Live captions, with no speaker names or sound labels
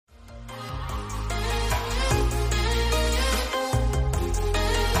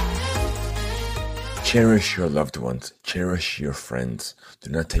Cherish your loved ones, cherish your friends. Do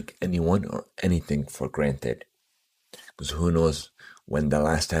not take anyone or anything for granted. Because who knows when the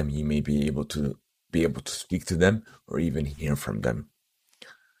last time you may be able to speak to them or even hear from them.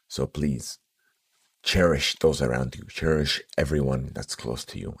 So please cherish those around you. Cherish everyone that's close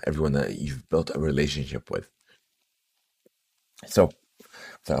to you, everyone that you've built a relationship with. So,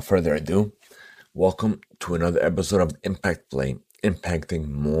 without further ado, welcome to another episode of Impact Play, impacting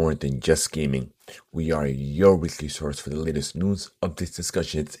more than just gaming. We are your weekly source for the latest news, updates,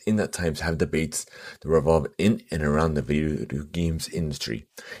 discussions, in that times have debates that revolve in and around the video games industry.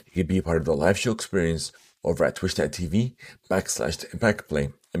 You can be a part of the live show experience over at twitch.tv/the Impact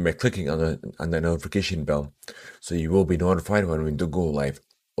Play and by clicking on the notification bell so you will be notified when we do go live,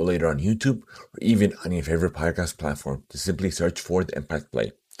 or later on YouTube or even on your favorite podcast platform. To simply search for the Impact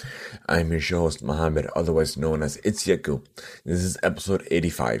Play. I'm your show host Mohammed, otherwise known as It's Yaku. This is episode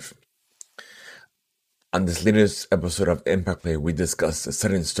 85. On this latest episode of Impact Play, we discuss the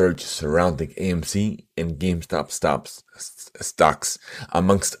sudden surge surrounding AMC and GameStop stocks,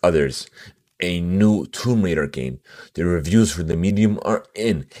 amongst others. A new Tomb Raider game, the reviews for the medium are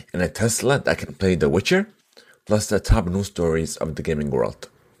in, and a Tesla that can play The Witcher, plus the top news stories of the gaming world.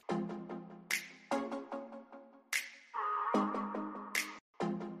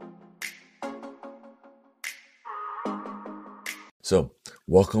 So,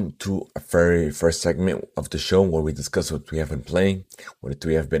 welcome to a very first segment of the show where we discuss what we have been playing, what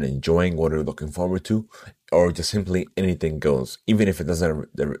we have been enjoying, what we're looking forward to, or just simply anything goes, even if it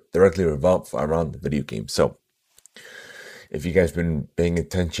doesn't directly revolve around the video game. So, if you guys been paying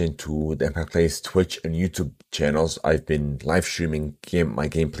attention to the Impact Play's Twitch and YouTube channels, I've been live streaming my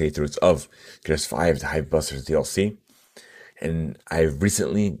game playthroughs of Gears 5, the Hypebusters DLC, and I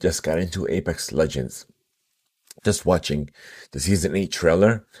recently just got into Apex Legends. Just watching the Season 8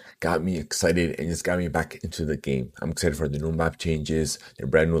 trailer got me excited and just got me back into the game. I'm excited for the new map changes, the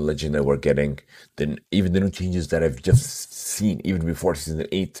brand new legend that we're getting, then even the new changes that I've just seen even before Season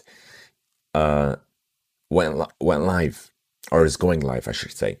 8 went live, or is going live, I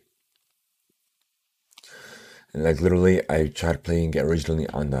should say. And like literally, I tried playing it originally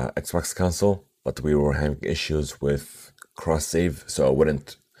on the Xbox console, but we were having issues with cross save, so I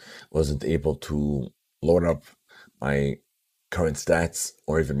wasn't able to load up my current stats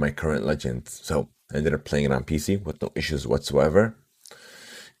or even my current legends. So I ended up playing it on PC with no issues whatsoever.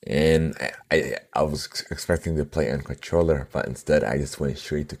 And I was expecting to play on controller, but instead I just went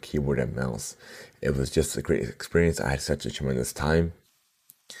straight to keyboard and mouse. It was just a great experience. I had such a tremendous time.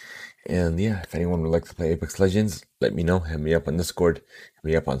 And yeah, if anyone would like to play Apex Legends, let me know. Hit me up on Discord. Hit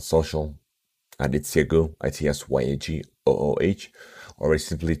me up on social at Itsyagoo, ITSYAGOOH, or by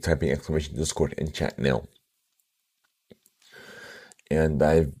simply typing exclamation Discord in chat now. And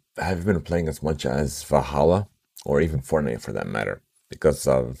I haven't been playing as much as Valhalla, or even Fortnite for that matter, because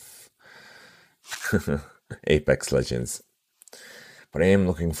of Apex Legends. But I am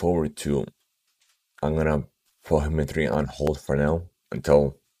looking forward to, I'm gonna put Hitman 3 on hold for now,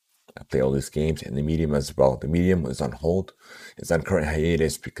 until I play all these games, and the medium as well. The medium is on hold. It's on current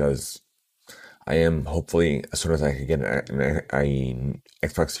hiatus because I am hopefully, as soon as I can get an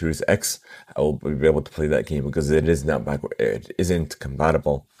Xbox Series X, I will be able to play that game because it isn't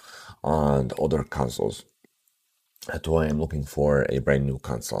compatible on the older consoles. That's why I'm looking for a brand new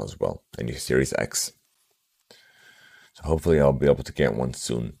console as well, a new Series X. So hopefully I'll be able to get one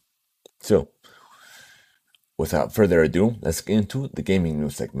soon. So, without further ado, let's get into the gaming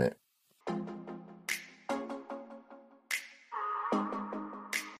news segment.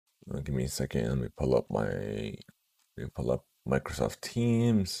 Give me a second. Let me pull up Microsoft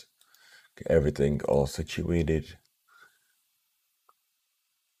Teams. Get everything all situated.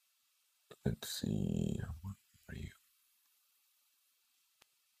 Let's see. Where are you?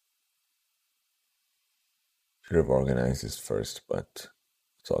 Should have organized this first, but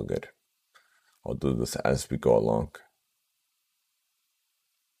it's all good. I'll do this as we go along.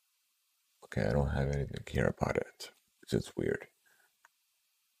 Okay, I don't have anything here about it, which is weird.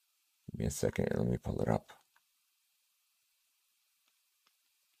 Give me a second and let me pull it up.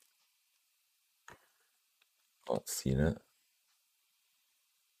 Let's see that.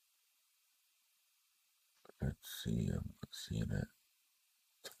 Let's see, I'm seeing it.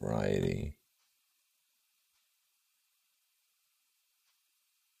 It's Friday.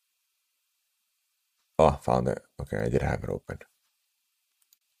 Oh, found it. Okay, I did have it open.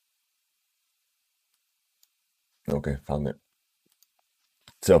 Okay, found it.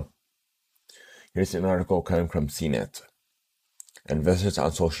 So, here's an article coming from CNET. Investors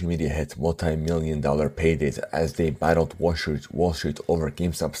on social media hit multi-million-dollar paydays as they battled Wall Street over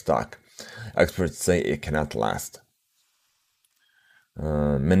GameStop stock Experts say it cannot last.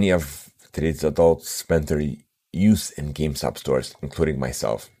 Many of today's adults spend their youth in GameStop stores, including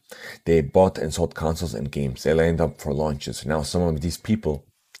myself. They bought and sold consoles and games. They lined up for launches. Now some of these people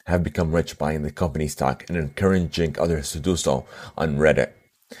have become rich buying the company stock and encouraging others to do so on Reddit.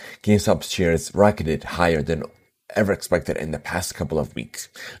 GameStop shares rocketed higher than ever expected in the past couple of weeks,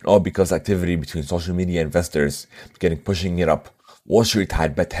 and all because activity between social media investors began pushing it up. Wall Street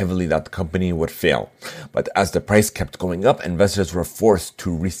had bet heavily that the company would fail, but as the price kept going up, investors were forced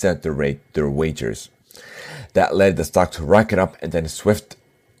to reset their wagers. That led the stock to rocket up and then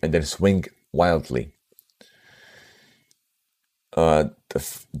swing wildly.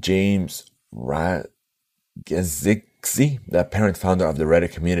 James Ragazzixi, the apparent founder of the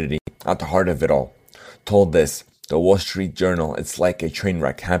Reddit community, at the heart of it all, told the Wall Street Journal, "It's like a train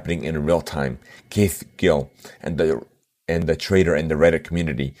wreck happening in real time." Keith Gill and the trader in the Reddit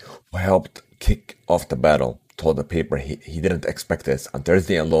community who helped kick off the battle told the paper he didn't expect this. On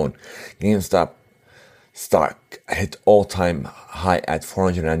Thursday alone, GameStop stock hit all-time high at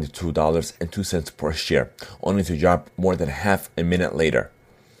 $492.02 per share, only to drop more than half a minute later.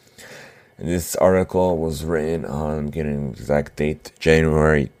 And this article was written on, I'm getting the exact date,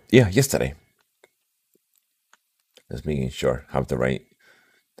 yesterday. Just making sure I have the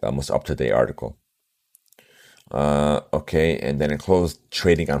most up-to-date article. Okay, and then it closed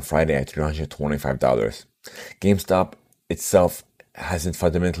trading on Friday at $325. GameStop itself hasn't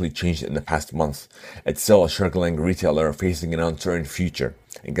fundamentally changed in the past month. It's still a struggling retailer facing an uncertain future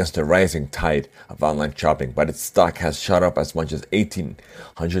against the rising tide of online shopping, but its stock has shot up as much as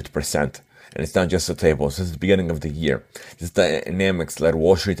 1,800%. And it's not just a table. Since the beginning of the year, this dynamics led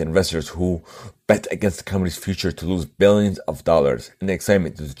Wall Street investors who bet against the company's future to lose billions of dollars, and the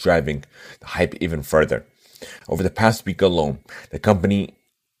excitement is driving the hype even further. Over the past week alone, the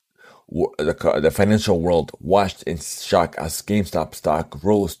financial world watched in shock as GameStop stock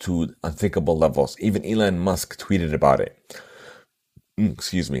rose to unthinkable levels. Even Elon Musk tweeted about it.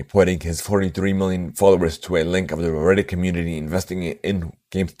 Pointing his 43 million followers to a link of the Reddit community investing in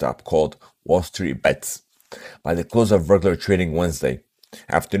GameStop called Wall Street Bets. By the close of regular trading Wednesday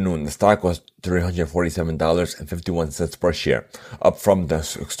afternoon, the stock was $347.51 per share, up from the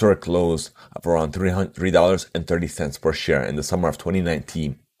historic lows of around $3.30 per share in the summer of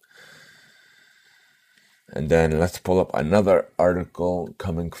 2019. And then let's pull up another article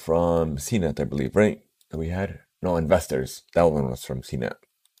coming from CNET, I believe, right? That we had? No, Investors. That one was from CNET.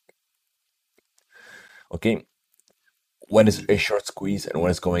 Okay. What is a short squeeze and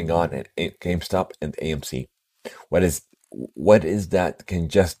what is going on at GameStop and AMC? What is that can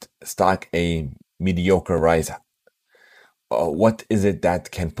just stock a mediocre rise? What is it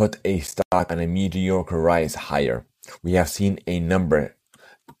that can put a stock on a mediocre rise higher? We have seen a number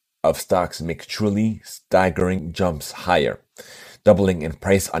of stocks make truly staggering jumps higher, doubling in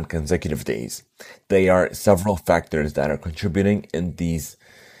price on consecutive days. There are several factors that are contributing in these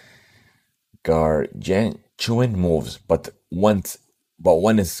gargantuan moves, but one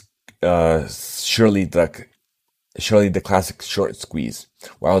is surely the classic short squeeze.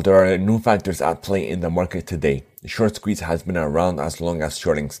 While there are new factors at play in the market today, the short squeeze has been around as long as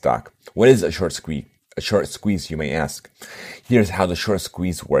shorting stock. What is a short squeeze? A short squeeze, you may ask. Here's how the short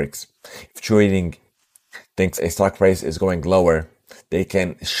squeeze works. If trading thinks a stock price is going lower, they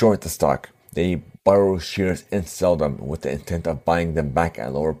can short the stock. They borrow shares and sell them with the intent of buying them back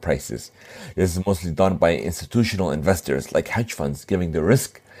at lower prices. This is mostly done by institutional investors like hedge funds, giving the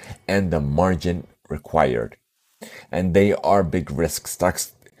risk and the margin required. And they are big risks.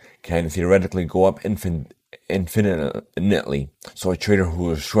 Stocks can theoretically go up infinitely, so a trader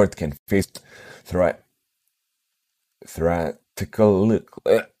who is short can face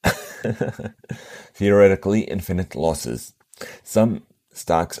theoretically infinite losses. Some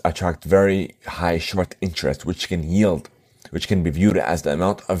stocks attract very high short interest, which can be viewed as the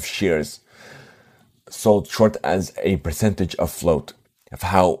amount of shares sold short as a percentage of float of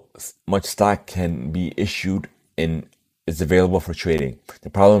how much stock can be issued and is available for trading. The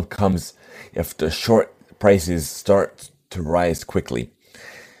problem comes if the short prices start to rise quickly.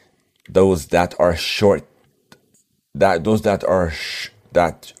 Those that are short the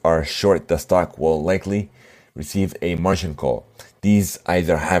stock will likely receive a margin call. These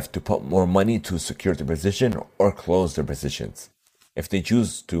either have to put more money to secure the position or close their positions. If they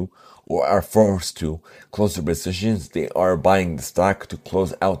choose to or are forced to close their positions, they are buying the stock to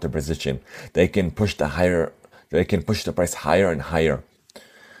close out the position. They can push the price higher and higher.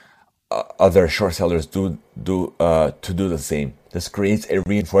 Other short sellers do the same. This creates a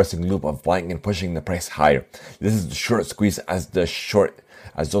reinforcing loop of buying and pushing the price higher. This is the short squeeze as the short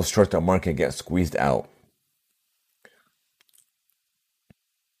as those short-term market get squeezed out.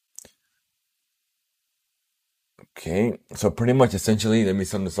 Okay, so pretty much essentially, let me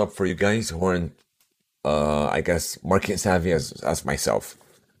sum this up for you guys who aren't, I guess, market savvy as myself.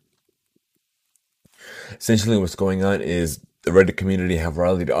 Essentially, what's going on is the Reddit community have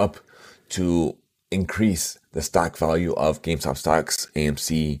rallied up to increase the stock value of GameStop stocks,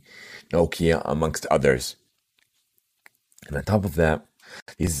 AMC, Nokia, amongst others. And on top of that,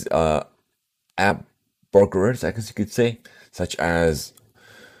 these app brokerers, I guess you could say, such as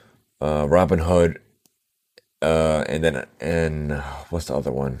Robinhood, and what's the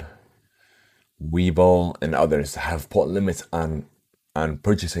other one? Webull and others have put limits on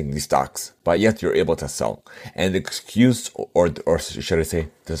purchasing these stocks, but yet you're able to sell. And the excuse, or should I say,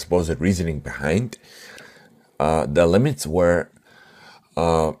 the supposed reasoning behind the limits were,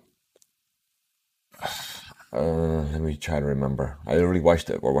 let me try to remember. I already watched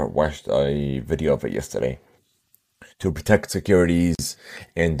a video of it yesterday, to protect securities,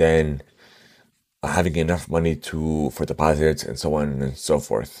 and then having enough money for deposits and so on and so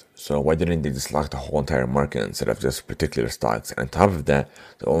forth. So why didn't they just lock the whole entire market instead of just particular stocks? And on top of that,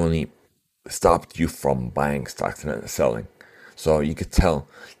 they only stopped you from buying stocks and not selling. So you could tell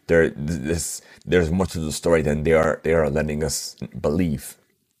there's more to the story than they are letting us believe.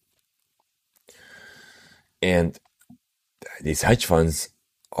 And these hedge funds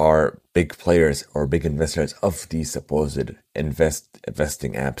are big players or big investors of these supposed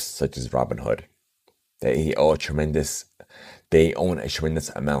investing apps such as Robinhood. They own a tremendous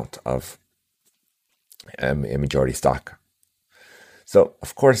amount of a majority stock. So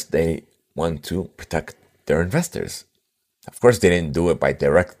of course they want to protect their investors. Of course they didn't do it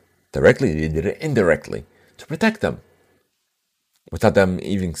directly, they did it indirectly to protect them without them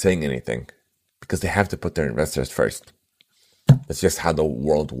even saying anything, because they have to put their investors first. That's just how the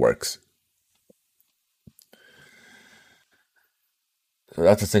world works. So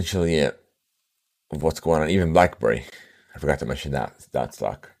that's essentially it of what's going on. Even BlackBerry, I forgot to mention that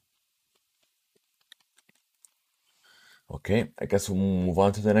stock. Okay, I guess we'll move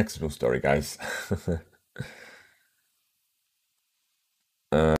on to the next news story, guys.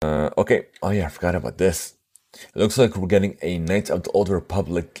 Okay. Oh yeah, I forgot about this. It looks like we're getting a Knights of the Old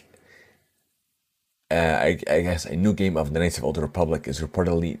Republic. I guess a new game of the Knights of the Old Republic is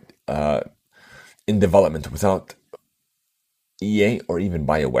reportedly in development without EA or even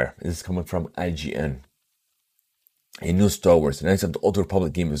BioWare. This is coming from IGN. A new Star Wars, the Knights of the Old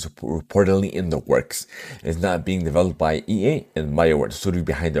Republic game is reportedly in the works. It is not being developed by EA and BioWare, the studio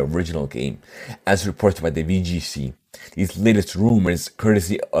behind the original game, as reported by the VGC. These latest rumors,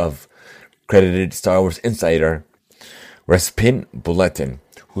 courtesy of credited Star Wars insider Respin Bulletin,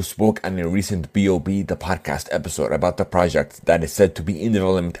 who spoke on a recent BOB the podcast episode about the project that is said to be in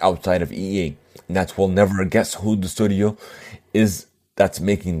development outside of EA, and that we'll never guess who the studio is that's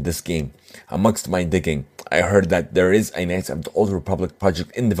making this game. Amongst my digging, I heard that there is a Knights of the Old Republic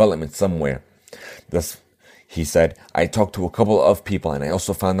project in development somewhere. Thus, he said, I talked to a couple of people, and I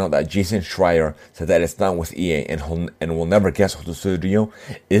also found out that Jason Schreier said that it's not with EA, and will never guess who the studio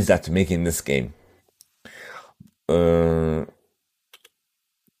is that's making this game. Uh,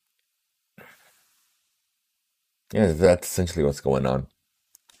 yeah, that's essentially what's going on.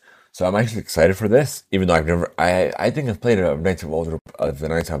 So I'm actually excited for this, even though I think I've played the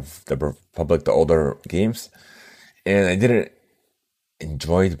Knights of the Republic, the older games, and I didn't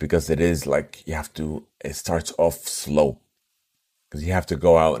enjoy it because it is like it starts off slow, because you have to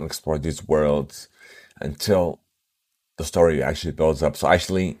go out and explore these worlds until the story actually builds up. So I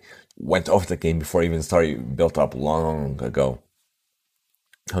actually went off the game before even the story built up long ago.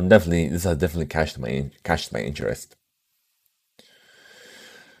 This has definitely catched my interest.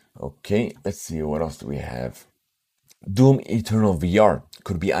 Okay, let's see, what else do we have? Doom Eternal VR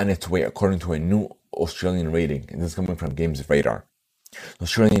could be on its way according to a new Australian rating, and this is coming from Games Radar. The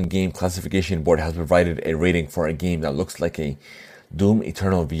Australian Game Classification Board has provided a rating for a game that looks like a Doom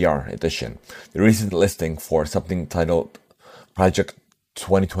Eternal VR edition. The recent listing for something titled Project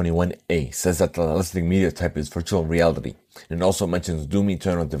 2021A says that the listing media type is virtual reality, and also mentions Doom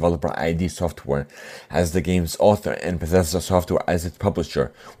Eternal developer ID Software as the game's author and Bethesda Software as its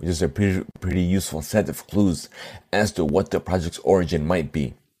publisher, which is a pretty useful set of clues as to what the project's origin might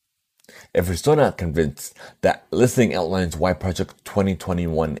be. If you're still not convinced, that listing outlines why Project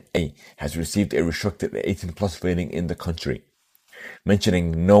 2021A has received a restricted 18 plus rating in the country,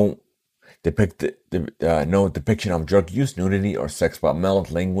 mentioning no depiction of drug use, nudity, or sex, but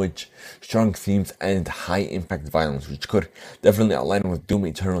mild language, strong themes, and high-impact violence, which could definitely align with Doom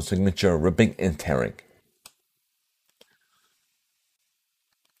Eternal's signature ripping and tearing.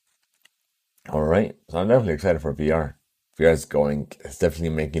 All right, so I'm definitely excited for VR. VR is going, it's definitely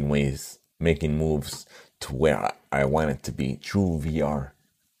making moves to where I want it to be. True VR.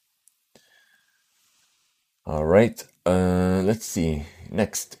 All right, let's see.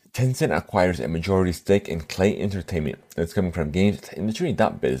 Next, Tencent acquires a majority stake in Clay Entertainment. That's coming from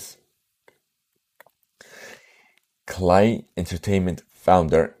GamesIndustry.biz. Clay Entertainment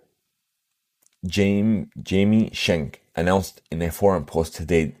founder Jamie Sheng announced in a forum post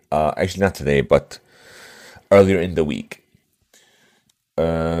today, actually not today, but earlier in the week,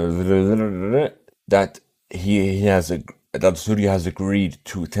 that he has a that the studio has agreed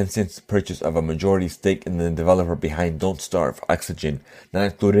to Tencent's purchase of a majority stake in the developer behind Don't Starve, Oxygen, not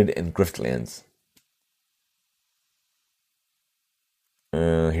included in Griftlands.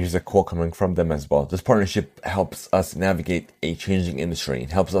 Here's a quote coming from them as well. This partnership helps us navigate a changing industry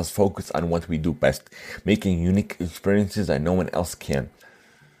and helps us focus on what we do best, making unique experiences that no one else can.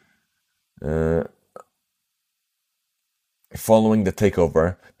 Following the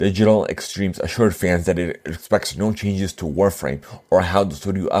takeover, Digital Extremes assured fans that it expects no changes to Warframe or how the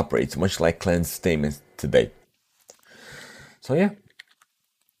studio operates, much like Clan's statements today. So yeah.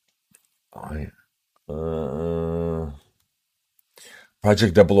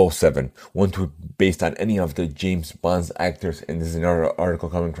 Project 007 won't be based on any of the James Bond's actors, and this is another article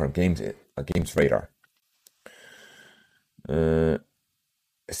coming from Games Radar.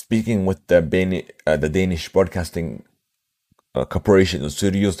 Speaking with the Danish Broadcasting Corporation, the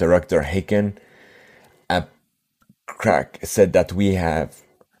studio's director Haken Apkrak said that we have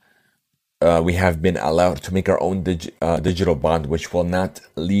been allowed to make our own digital Bond, which will not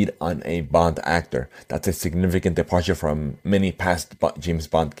lead on a Bond actor. That's a significant departure from many past James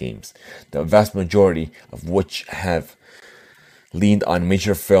Bond games, the vast majority of which have leaned on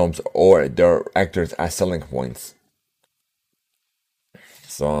major films or their actors as selling points.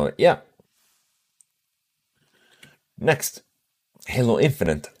 So, yeah. Next, Halo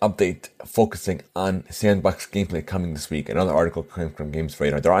Infinite update focusing on sandbox gameplay coming this week. Another article coming from Games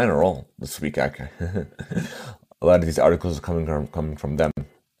Radar. They're on a roll this week, actually. A lot of these articles are coming from them.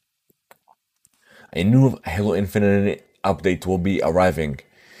 A new Halo Infinite update will be arriving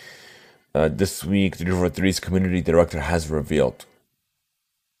this week. 343's community director has revealed.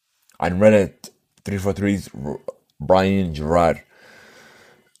 On Reddit, 343's Brian Gerard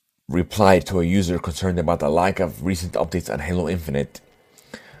replied to a user concerned about the lack of recent updates on Halo Infinite,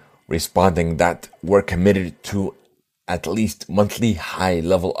 responding that we're committed to at least monthly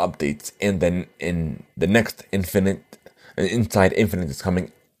high-level updates, and then in the next Inside Infinite is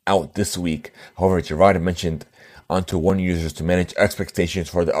coming out this week. However, Gerard mentioned onto one users to manage expectations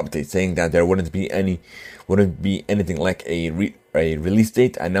for the update, saying that there wouldn't be anything like a release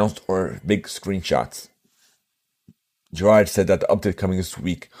date announced or big screenshots. Gerard said that the update coming this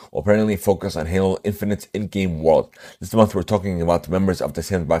week will apparently focus on Halo Infinite's in-game world. This month we're talking about members of the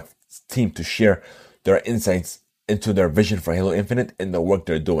Sandbox team to share their insights into their vision for Halo Infinite and the work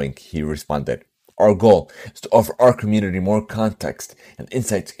they're doing, he responded. Our goal is to offer our community more context and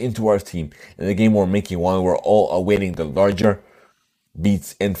insights into our team and the game we're making while we're all awaiting the larger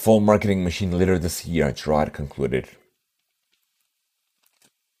beats and full marketing machine later this year, Gerard concluded.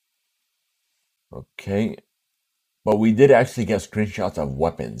 Okay. But we did actually get screenshots of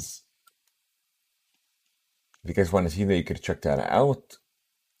weapons. If you guys want to see that, you could check that out.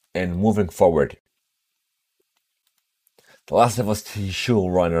 And moving forward, The Last of Us TV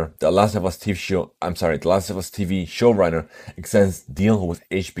showrunner, The Last of Us TV showrunner extends deal with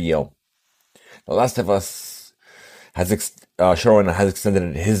HBO. The Last of Us showrunner has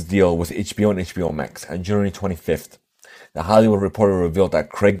extended his deal with HBO and HBO Max on January 25th. The Hollywood Reporter revealed that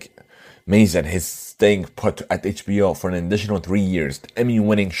Craig Mazin is staying put at HBO for an additional 3 years. The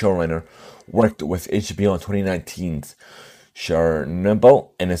Emmy-winning showrunner worked with HBO in 2019's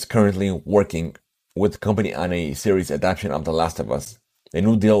Chernobyl and is currently working with the company on a series adaptation of The Last of Us. The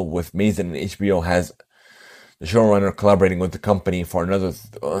new deal with Mazin and HBO has the showrunner collaborating with the company for another...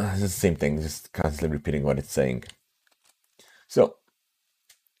 it's the same thing, just constantly repeating what it's saying. So,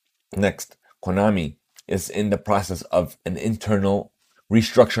 next, Konami is in the process of an internal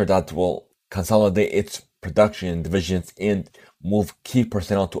restructure that will consolidate its production divisions and move key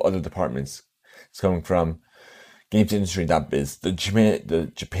personnel to other departments. It's coming from GamesIndustry.biz. The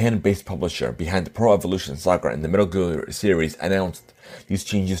Japan-based publisher behind Pro Evolution Soccer and the Metal Gear series announced these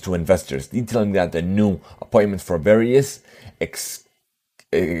changes to investors, detailing that the new appointments for various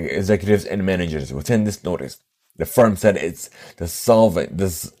executives and managers within this notice. The firm said it's dissolving.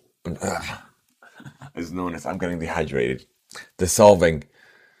 This is known as I'm getting dehydrated. Dissolving.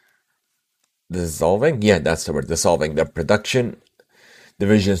 Yeah, that's the word. Dissolving the production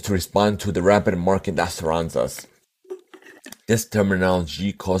divisions to respond to the rapid market that surrounds us. This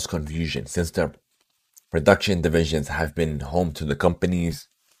terminology caused confusion since the production divisions have been home to the company's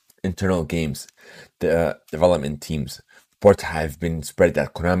internal games development teams. Reports have been spread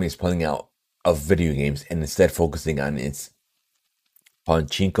that Konami is pulling out of video games and instead focusing on its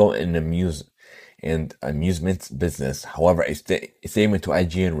pachinko and amusement business. However, a statement to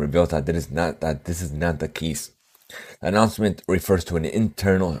IGN revealed that this is not the case. The announcement refers to an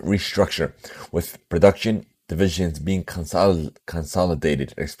internal restructure, with production divisions being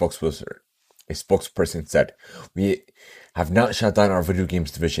consolidated. A spokesperson said, "We have not shut down our video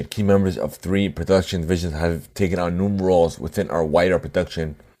games division. Key members of 3 production divisions have taken on new roles within our wider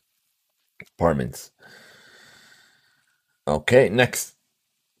production departments." Okay, next.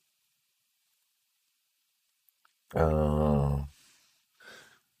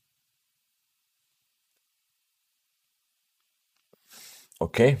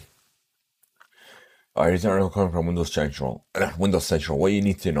 Okay. Here's an article coming from Windows Central. Windows Central. What you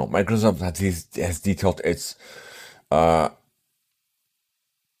need to know: Microsoft has detailed its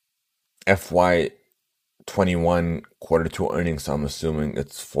FY 21 quarter 2 earnings. So I'm assuming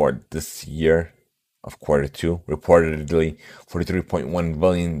it's for this year of quarter 2. Reportedly, $43.1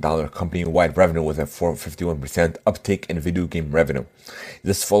 billion company-wide revenue with a 51% uptake in video game revenue.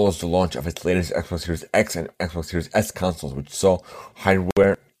 This follows the launch of its latest Xbox Series X and Xbox Series S consoles, which saw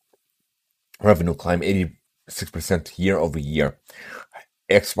hardware revenue climb 86% year over year.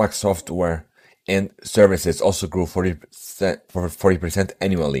 Xbox software and services also grew 40%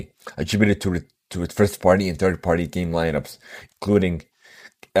 annually, attributed to its first-party and third-party game lineups, including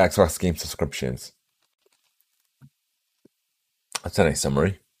Xbox game subscriptions. That's a nice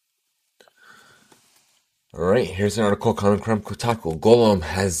summary. Alright, here's an article coming from Kotaku. Golem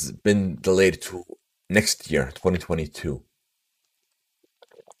has been delayed to next year, 2022.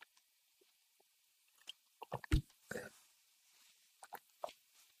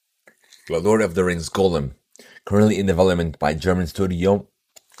 The Lord of the Rings Golem, currently in development by German studio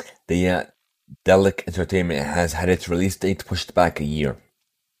Daedalic Entertainment, has had its release date pushed back a year.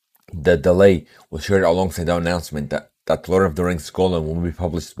 The delay was shared alongside the announcement that Lord of the Rings Golem will be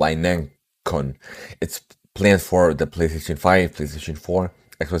published by Namco. It's planned for the PlayStation 5, PlayStation 4,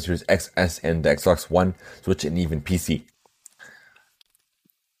 Xbox Series X, S, and the Xbox One, Switch, and even PC.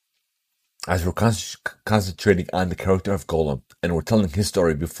 As we're concentrating on the character of Golem, and we're telling his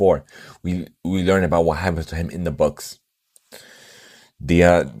story before we learn about what happens to him in the books. The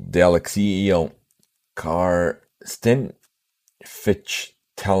Daedalic CEO Karsten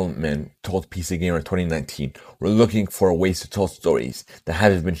Fichtelman told PC Gamer in 2019, "We're looking for ways to tell stories that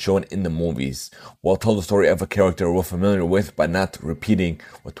haven't been shown in the movies. We'll tell the story of a character we're familiar with, but not repeating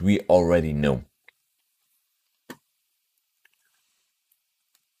what we already know."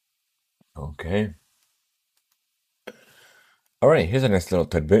 Okay. Alright, here's a nice little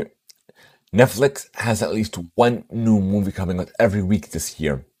tidbit. Netflix has at least one new movie coming out every week this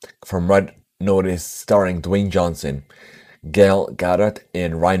year. From Red Notice, starring Dwayne Johnson, Gal Gadot,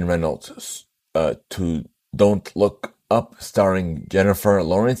 and Ryan Reynolds, to Don't Look Up, starring Jennifer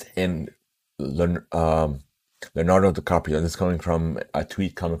Lawrence and Leonardo DiCaprio. This is coming from a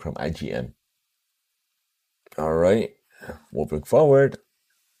tweet coming from IGN. Alright, moving forward.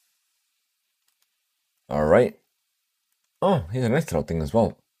 Alright. Oh, here's a nice little thing as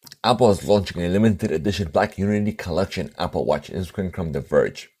well. Apple is launching a limited edition Black Unity Collection Apple Watch. This is coming from The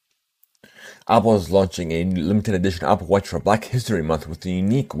Verge. Apple is launching a limited edition Apple Watch for Black History Month with a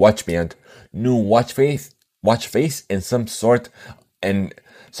unique watch band, new watch face, and some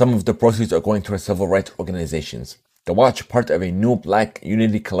of the proceeds are going to civil rights organizations. The watch, part of a new Black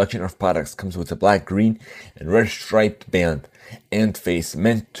Unity collection of products, comes with a black, green, and red striped band and face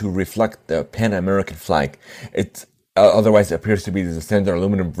meant to reflect the Pan-American flag. It otherwise appears to be the standard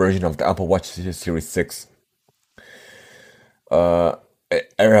aluminum version of the Apple Watch Series 6. The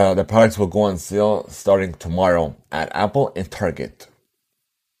products will go on sale starting tomorrow at Apple and Target.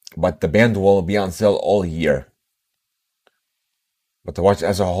 But the band will be on sale all year. But the watch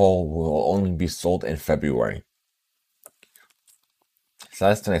as a whole will only be sold in February. So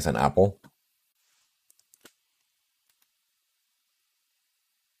that's nice on Apple.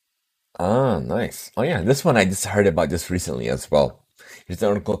 Ah, nice. Oh yeah, this one I just heard about just recently as well. Here's an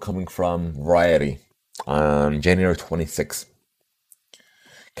article coming from Variety on January 26th.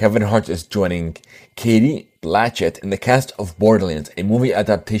 Kevin Hart is joining Katie Blanchett in the cast of Borderlands, a movie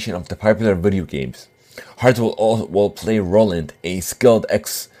adaptation of the popular video games. Hart will play Roland, a skilled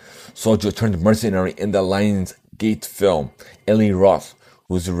ex-soldier turned mercenary in the Lionsgate film. Eli Roth,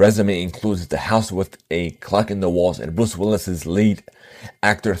 whose resume includes The House with a Clock in the Walls and Bruce Willis's lead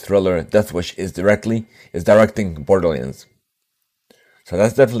actor thriller Death Wish, is directing Borderlands. So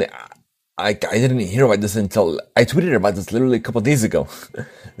that's definitely. I didn't hear about this until I tweeted about this literally a couple days ago.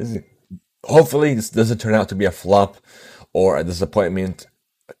 Hopefully, this doesn't turn out to be a flop or a disappointment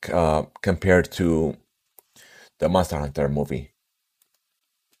compared to the Monster Hunter movie.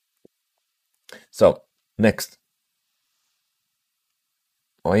 So, next.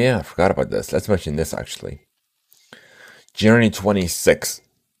 Oh yeah, I forgot about this. Let's mention this actually. January 26th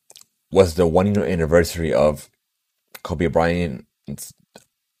was the 1 year anniversary of Kobe Bryant's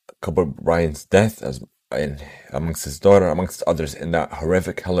death, as and amongst his daughter, amongst others, in that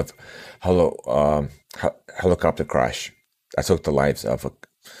horrific helicopter crash that took the lives of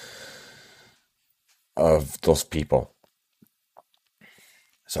those people.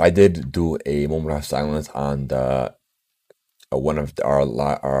 So I did do a moment of silence on the one of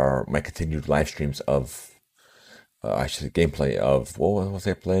my continued live streams of actually gameplay of what was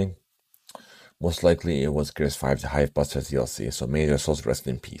I playing? Most likely it was Gears 5 the Hive Buster DLC, so may their souls rest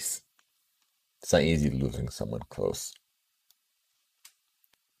in peace. It's not easy losing someone close.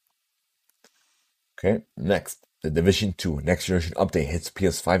 Okay, next. The Division 2 Next Generation Update hits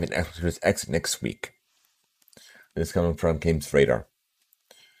PS5 and Xbox Series X next week. This is coming from Games Radar.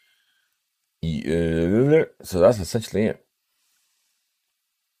 So that's essentially it.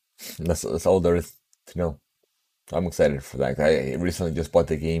 That's all there is to know. I'm excited for that. I recently just bought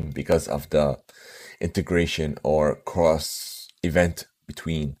the game because of the integration or cross event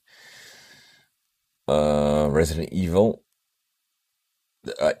between Resident Evil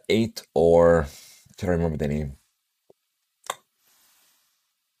 8 or should I remember the name?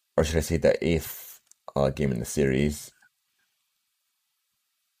 Or should I say the 8th game in the series?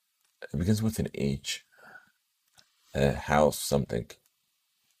 It begins with an H. House something.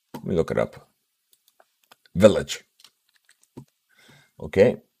 Let me look it up. Village.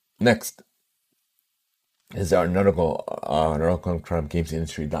 Okay. Next is our article from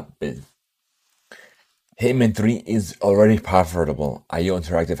GamesIndustry.biz. Hitman 3 is already profitable. IO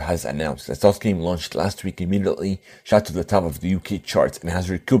Interactive has announced. The stealth game launched last week, immediately shot to the top of the UK charts, and has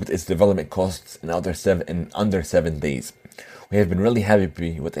recouped its development costs in under 7 days. We have been really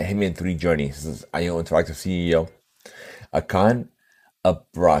happy with the Hitman 3 journey, says IO Interactive CEO Akan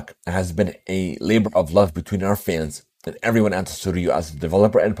Abrak. It has been a labor of love between our fans and everyone at the studio. As a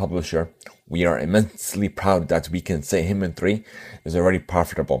developer and publisher, we are immensely proud that we can say Hitman 3 is already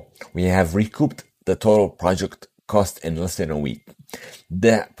profitable. We have recouped the total project cost in less than a week.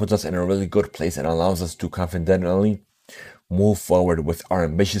 That puts us in a really good place and allows us to confidently move forward with our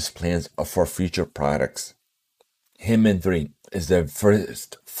ambitious plans for future products. Hitman 3 is the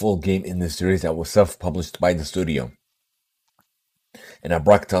first full game in the series that was self-published by the studio. And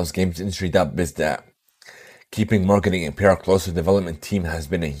Abrak tells GamesIndustry.biz that keeping marketing and PR close to the development team has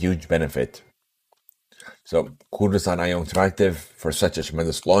been a huge benefit. So kudos on IO Interactive for such a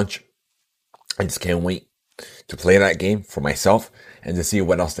tremendous launch. I just can't wait to play that game for myself and to see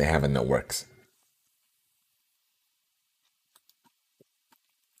what else they have in the works.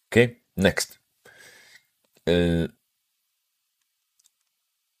 Okay, next. Here's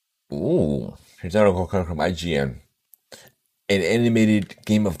an article coming from IGN. An animated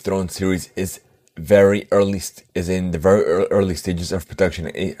Game of Thrones series is in the very early stages of production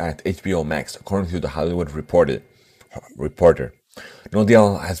at HBO Max, according to the Hollywood Reporter. No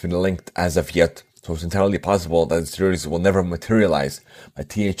deal has been linked as of yet, so it's entirely possible that the series will never materialize. But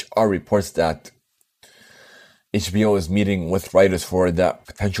THR reports that HBO is meeting with writers for the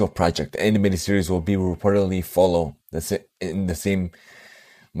potential project. The animated series will be reportedly follow in the same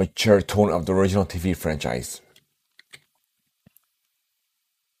mature tone of the original TV franchise.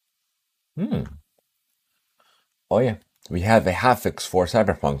 Oh yeah, we have a hotfix for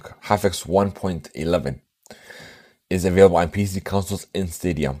Cyberpunk. Hotfix 1.11 is available on PC, consoles, and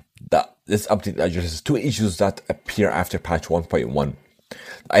Stadia. This update addresses two issues that appear after patch 1.1.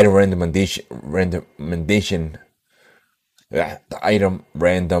 The item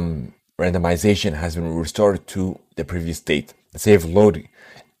randomization has been restored to the previous state. The save load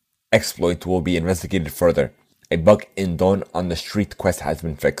exploit will be investigated further. A bug in Dawn on the Street quest has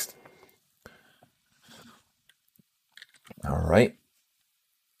been fixed. Alright.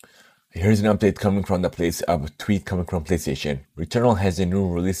 Here's an update coming from a tweet coming from PlayStation. Returnal has a new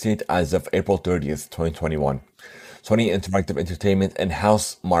release date as of April 30th, 2021. Sony Interactive Entertainment and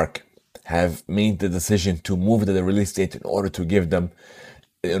Housemarque have made the decision to move the release date in order to give the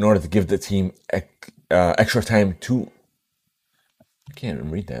team extra time to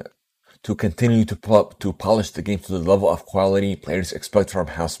to continue to polish the game to the level of quality players expect from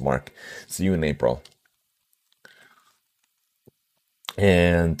Housemarque. See you in April.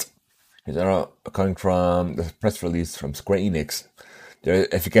 And here's coming from the press release from Square Enix.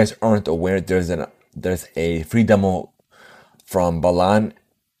 If you guys aren't aware, there's a free demo from Balan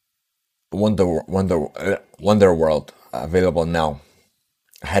Wonder World available now,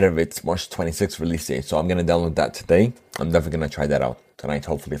 ahead of its March 26th release date. So I'm gonna download that today. I'm definitely gonna try that out tonight,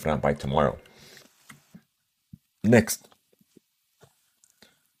 hopefully, if not by tomorrow. Next,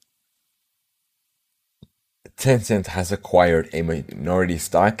 Tencent has acquired a minority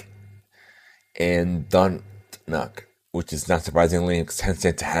stock in Don Knock, which is not surprisingly,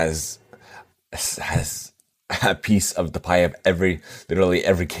 Tencent has a piece of the pie of literally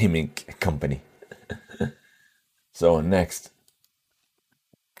every gaming company. So next,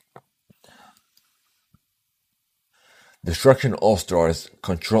 Destruction All-Stars,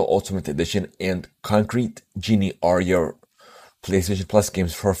 Control Ultimate Edition, and Concrete Genie are your PlayStation Plus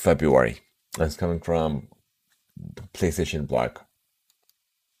games for February. That's coming from the PlayStation blog.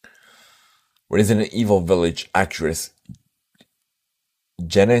 Resident Evil Village actress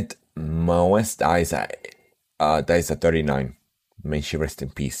Janet Moes dies at 39. May she rest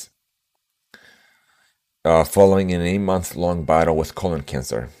in peace. Following an 8-month-long battle with colon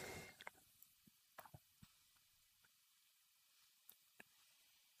cancer.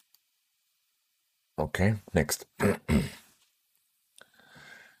 Okay, next.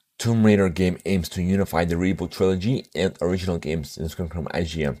 Tomb Raider game aims to unify the reboot trilogy and original games. This comes from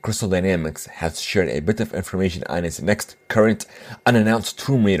IGN. Crystal Dynamics has shared a bit of information on its next current unannounced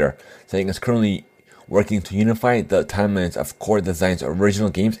Tomb Raider, saying it's currently working to unify the timelines of Core Design's original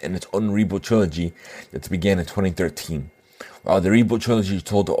games and its own reboot trilogy that began in 2013. While the reboot trilogy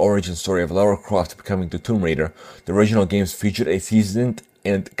told the origin story of Lara Croft becoming the Tomb Raider, the original games featured a seasoned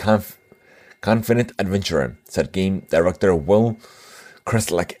and confident adventurer, said game director Will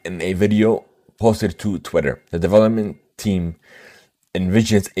Kreslak in a video posted to Twitter. The development team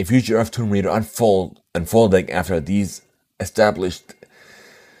envisions a future of Tomb Raider unfolding after these established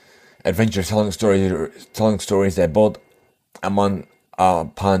adventures, telling stories that build upon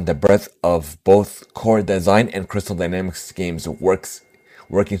the breadth of both Core Design and Crystal Dynamics games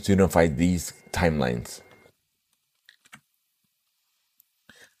working to unify these timelines.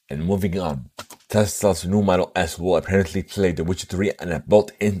 And moving on, Tesla's new Model S will apparently play The Witcher 3 on a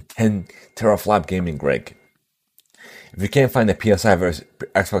built-in 10 teraflop gaming rig. If you can't find the PSI versus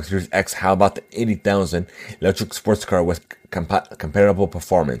Xbox Series X, how about the $80,000 electric sports car with comparable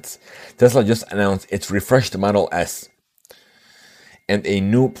performance? Tesla just announced its refreshed Model S, and a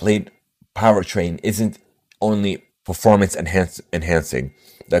new plate powertrain isn't only performance enhancing.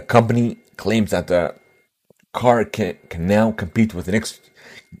 The company claims that the car can now compete with the next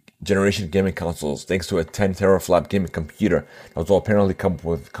generation gaming consoles thanks to a 10 teraflop gaming computer that will apparently come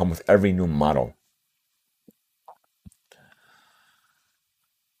with every new model.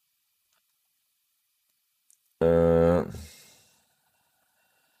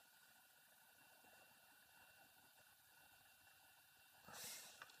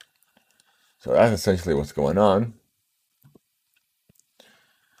 So that's essentially what's going on.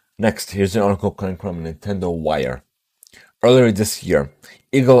 Next, here's an article coming from Nintendo Wire. Earlier this year,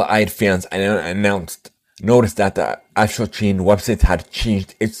 eagle-eyed fans noticed that the Astral Chain website had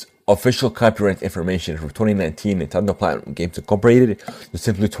changed its official copyright information from 2019 Nintendo Platinum Games Incorporated to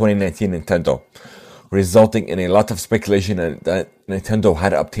simply 2019 Nintendo, resulting in a lot of speculation that Nintendo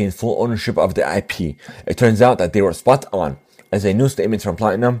had obtained full ownership of the IP. It turns out that they were spot on, as a new statement from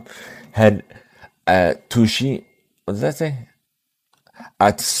Platinum head Atsushi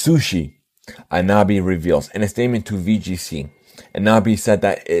Anabe reveals. In a statement to VGC, Anabe said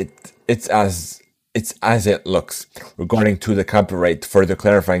that it's as it looks regarding to the copyright, further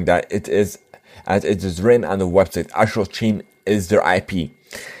clarifying that it is as it is written on the website. Astral Chain is their IP,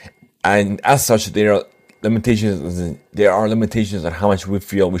 and as such, there are limitations on how much we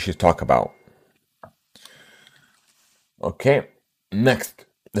feel we should talk about. Okay, next,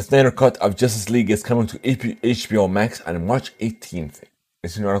 the Snyder Cut of Justice League is coming to HBO Max on March 18th.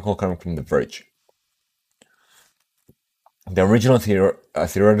 This is an article coming from The Verge. The original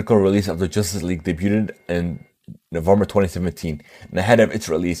theoretical release of the Justice League debuted in November 2017, and ahead of its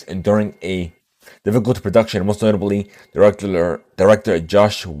release, and during a difficult production, most notably, director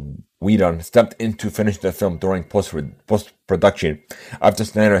Josh Whedon stepped in to finish the film during post-production after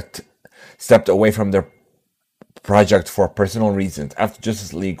Snyder stepped away from their project for personal reasons. After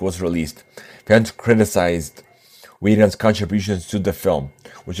Justice League was released, fans criticized Whedon's contributions to the film,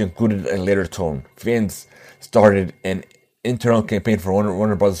 which included a later tone. Fans started an internal campaign for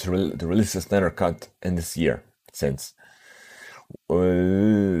Warner Brothers to release the Snyder Cut in this year. Since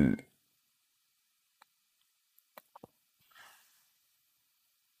uh,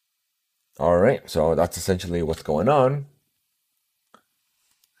 all right, so that's essentially what's going on.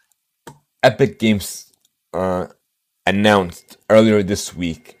 Epic Games announced earlier this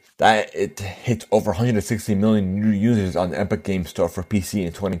week that it hit over 160 million new users on the Epic Games Store for PC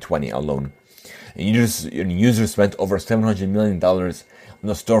in 2020 alone. And users spent over $700 million on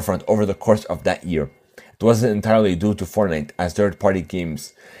the storefront over the course of that year. It wasn't entirely due to Fortnite, as third-party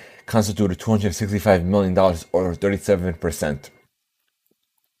games constituted $265 million or 37%.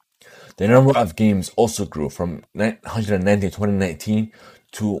 The number of games also grew from 190 in 2019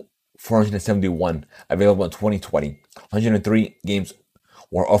 to 471 available in 2020. 103 games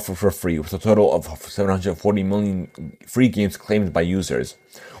were offered for free, with a total of 740 million free games claimed by users,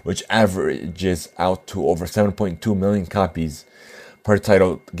 which averages out to over 7.2 million copies per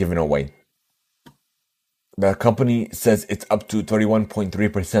title given away. The company says it's up to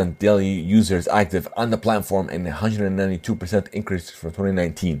 31.3% daily users active on the platform and a 192% increase from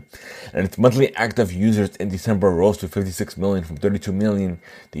 2019. And its monthly active users in December rose to 56 million from 32 million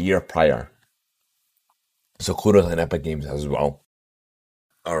the year prior. So kudos on Epic Games as well.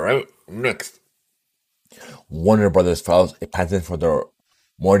 Alright, next. Warner Brothers files a patent for their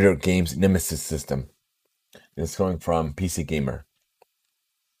Murder Games Nemesis system. This is coming from PC Gamer.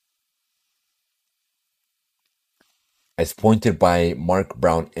 As pointed by Mark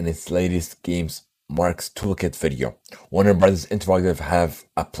Brown in its latest Games Mark's Toolkit video, Warner Bros. Interactive have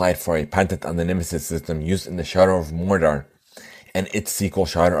applied for a patent on the Nemesis system used in the Shadow of Mordor and its sequel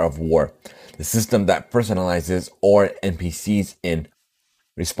Shadow of War, the system that personalizes or NPCs in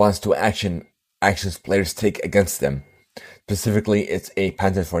response to actions players take against them. Specifically, it's a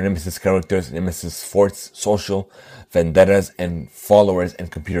patent for Nemesis characters, Nemesis forts, social vendettas, and followers in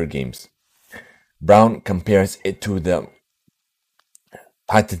computer games. Brown compares it to the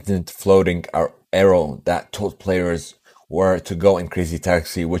patented floating arrow that told players where to go in Crazy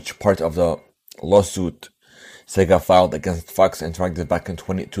Taxi, which part of the lawsuit Sega filed against Fox Interactive back in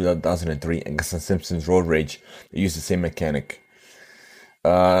 2003 against the Simpsons Road Rage that used the same mechanic.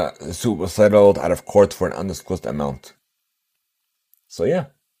 The suit was settled out of court for an undisclosed amount. So yeah.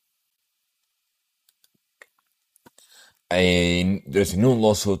 There's a new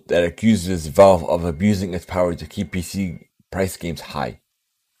lawsuit that accuses Valve of abusing its power to keep PC price games high.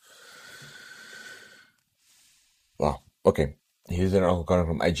 Wow. Okay. Here's an article coming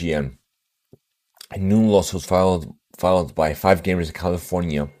from IGN. A new lawsuit filed by 5 gamers in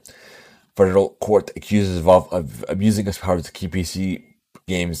California. Federal court accuses Valve of abusing its power to keep PC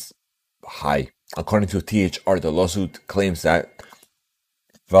games high. According to THR, the lawsuit claims that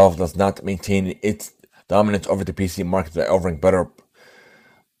Valve does not maintain its dominance over the PC market by offering better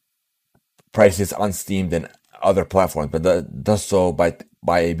prices on Steam than other platforms, but that does so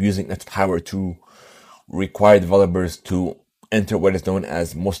by abusing its power to require developers to enter what is known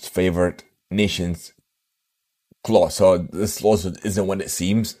as most favored nations clause. So this lawsuit isn't what it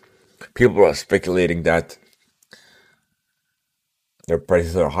seems. People are speculating that their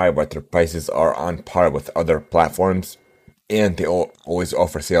prices are high, but their prices are on par with other platforms, and they always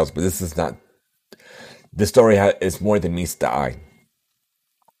offer sales. But this is not. This story is more than meets the eye.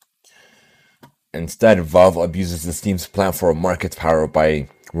 Instead, Valve abuses the Steam's platform market power by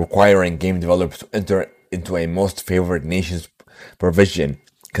requiring game developers to enter into a most favored nations provision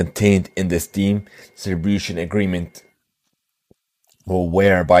contained in the Steam distribution agreement,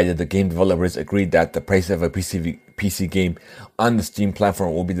 whereby the game developers agreed that the price of a PC game on the Steam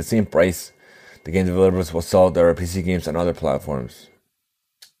platform will be the same price the game developers will sell their PC games on other platforms.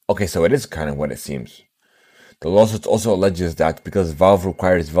 Okay, so it is kind of what it seems. The lawsuit also alleges that because Valve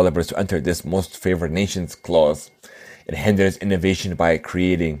requires developers to enter this most favored nations clause, it hinders innovation by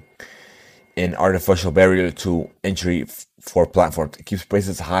creating an artificial barrier to entry for platforms. It keeps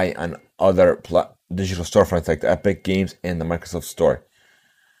prices high on other digital storefronts like the Epic Games and the Microsoft Store.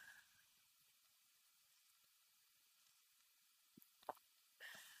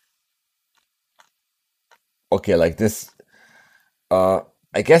 Okay, like this, I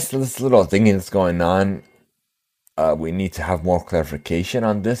guess this little thing that's going on, we need to have more clarification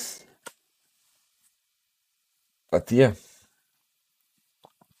on this. But yeah.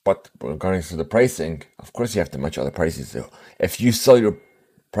 But regarding to the pricing, of course you have to match other prices. So if you sell your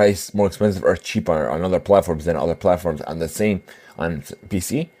price more expensive or cheaper on other platforms than other platforms on the same on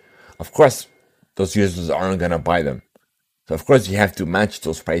PC, of course those users aren't gonna buy them. So of course you have to match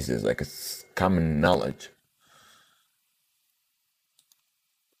those prices, like it's common knowledge.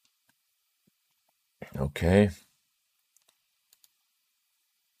 Okay.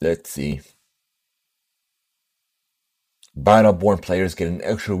 Let's see. Battleborn players get an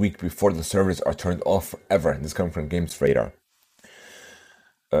extra week before the servers are turned off forever. This comes from Games Radar.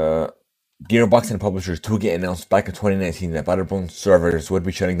 Gearbox and publisher 2K announced back in 2019 that Battleborn servers would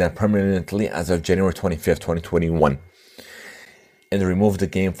be shutting down permanently as of January 25th, 2021, and removed the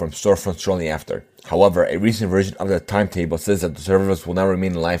game from storefront shortly after. However, a recent version of the timetable says that the servers will now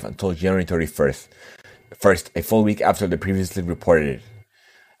remain live until January 31st, a full week after they previously reported it.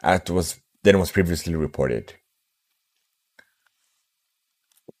 Than was previously reported.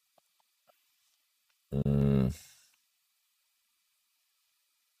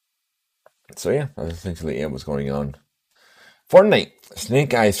 So yeah, that's essentially what's going on. Fortnite.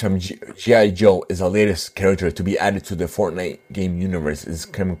 Snake Eyes from G.I. Joe is the latest character to be added to the Fortnite game universe. Is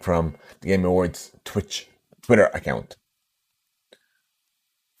coming from the Game Awards Twitter account.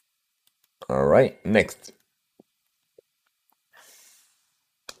 Alright, next.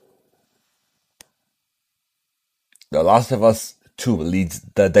 The Last of Us 2 leads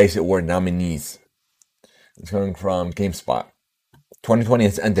the DICE Award nominees. It's coming from GameSpot. 2020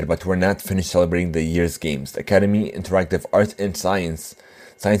 has ended, but we're not finished celebrating the year's games. The Academy Interactive Arts and Sciences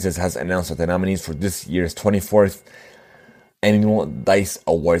has announced that the nominees for this year's 24th Annual DICE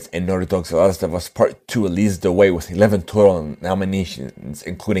Awards, and Naughty Dog's The Last of Us Part 2 leads the way with 11 total nominations,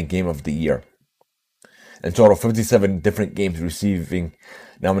 including Game of the Year. In total, 57 different games receiving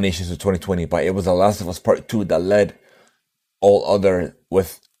nominations in 2020, but it was The Last of Us Part 2 that led all others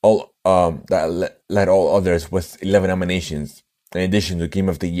with 11 nominations. In addition to Game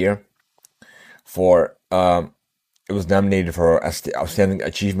of the Year, it was nominated for Outstanding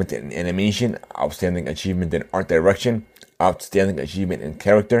Achievement in Animation, Outstanding Achievement in Art Direction, Outstanding Achievement in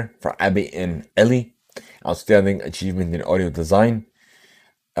Character for Abby and Ellie, Outstanding Achievement in Audio Design,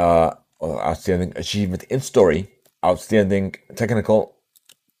 Outstanding Achievement in Story, Outstanding Technical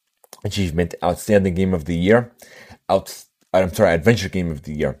Achievement, Outstanding Game of the Year, Adventure Game of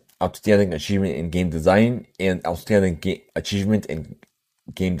the Year, Outstanding Achievement in Game Design, and Outstanding Achievement in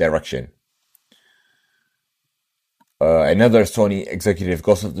Game Direction. Another Sony executive,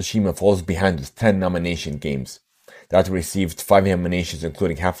 Ghost of Tsushima, falls behind with 10 nomination games. That received 5 nominations,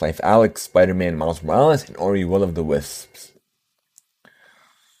 including Half-Life Alyx, Spider-Man Miles Morales, and Ori Will of the Wisps.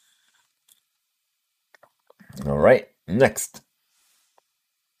 Alright, next.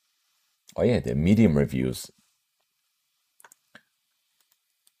 Oh yeah, the Medium reviews.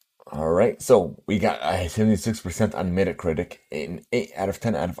 Alright, so we got a 76% on Metacritic, an 8 out of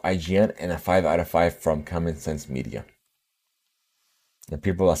 10 out of IGN, and a 5 out of 5 from Common Sense Media. And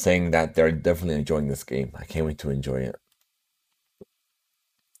people are saying that they're definitely enjoying this game. I can't wait to enjoy it.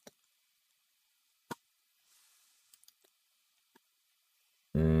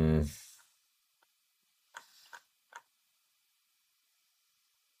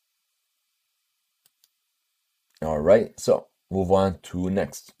 Alright, so move on to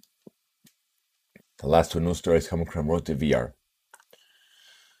next. The last 2 news stories coming from Road to VR.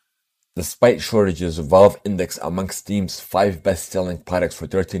 Despite shortages, Valve indexed amongst Steam's 5 best-selling products for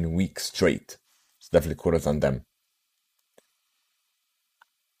 13 weeks straight. It's definitely kudos on them.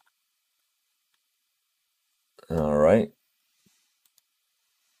 Alright.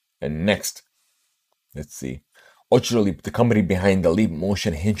 And next, let's see. Ultraleap, the company behind the Leap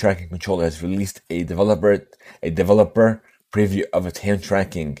Motion hand tracking controller, has released a developer preview of its hand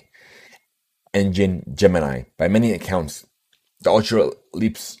tracking engine Gemini. By many accounts, the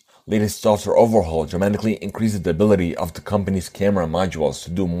Ultraleap's latest software overhaul dramatically increases the ability of the company's camera modules to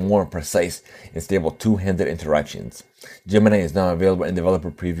do more precise and stable two-handed interactions. Gemini is now available in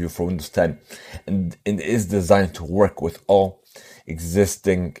developer preview for Windows 10 and is designed to work with all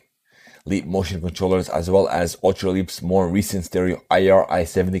existing Leap motion controllers as well as Ultraleap's more recent stereo IR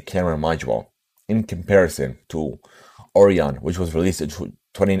i70 camera module. In comparison to Orion, which was released in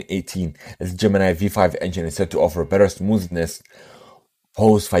 2018, its Gemini V5 engine is said to offer better smoothness,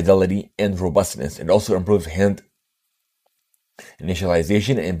 pose fidelity, and robustness. It also improves hand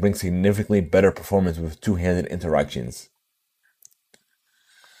initialization and brings significantly better performance with two-handed interactions.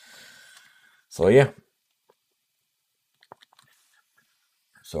 So yeah.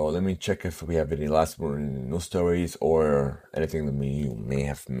 So let me check if we have any last news stories or anything that you may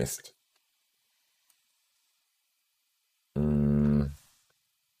have missed.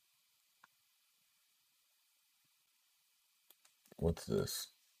 What's this?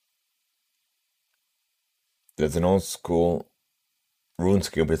 There's an old school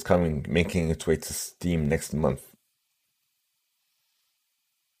RuneScape, but it's making its way to Steam next month.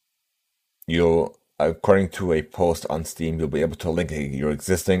 According to a post on Steam, you'll be able to link your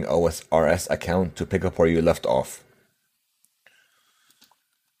existing OSRS account to pick up where you left off.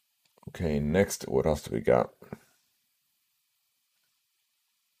 Okay, next, what else do we got?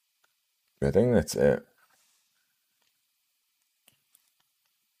 I think that's it.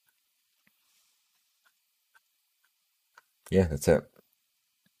 Yeah, that's it.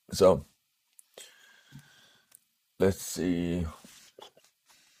 So, let's see.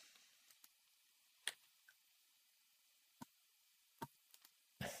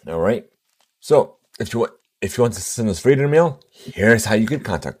 All right. So, if you want to send us reader mail, here's how you can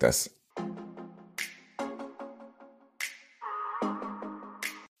contact us.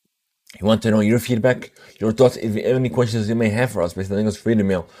 You want to know your feedback, your thoughts, any questions you may have for us by sending us reader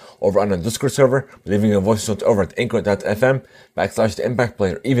mail over on our Discord server, leaving a voice note over at anchor.fm/the Impact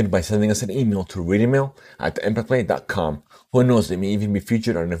Play, or even by sending us an email to readermail@theimpactplay.com. Who knows, they may even be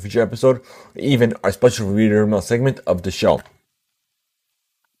featured on a future episode, or even our special reader mail segment of the show.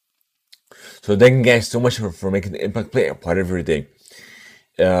 So thank you guys so much for making the Impact Play a part of your day.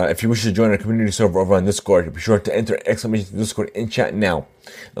 If you wish to join our community server over on Discord, be sure to enter exclamation Discord in chat now.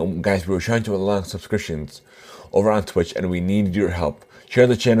 Guys, we're trying to allow subscriptions over on Twitch, and we need your help. Share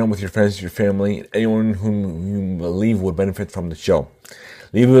the channel with your friends, your family, and anyone whom you believe would benefit from the show.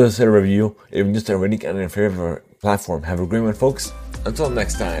 Leave us a review, even just a rating on your favorite platform. Have a great one, folks. Until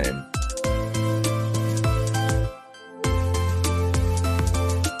next time.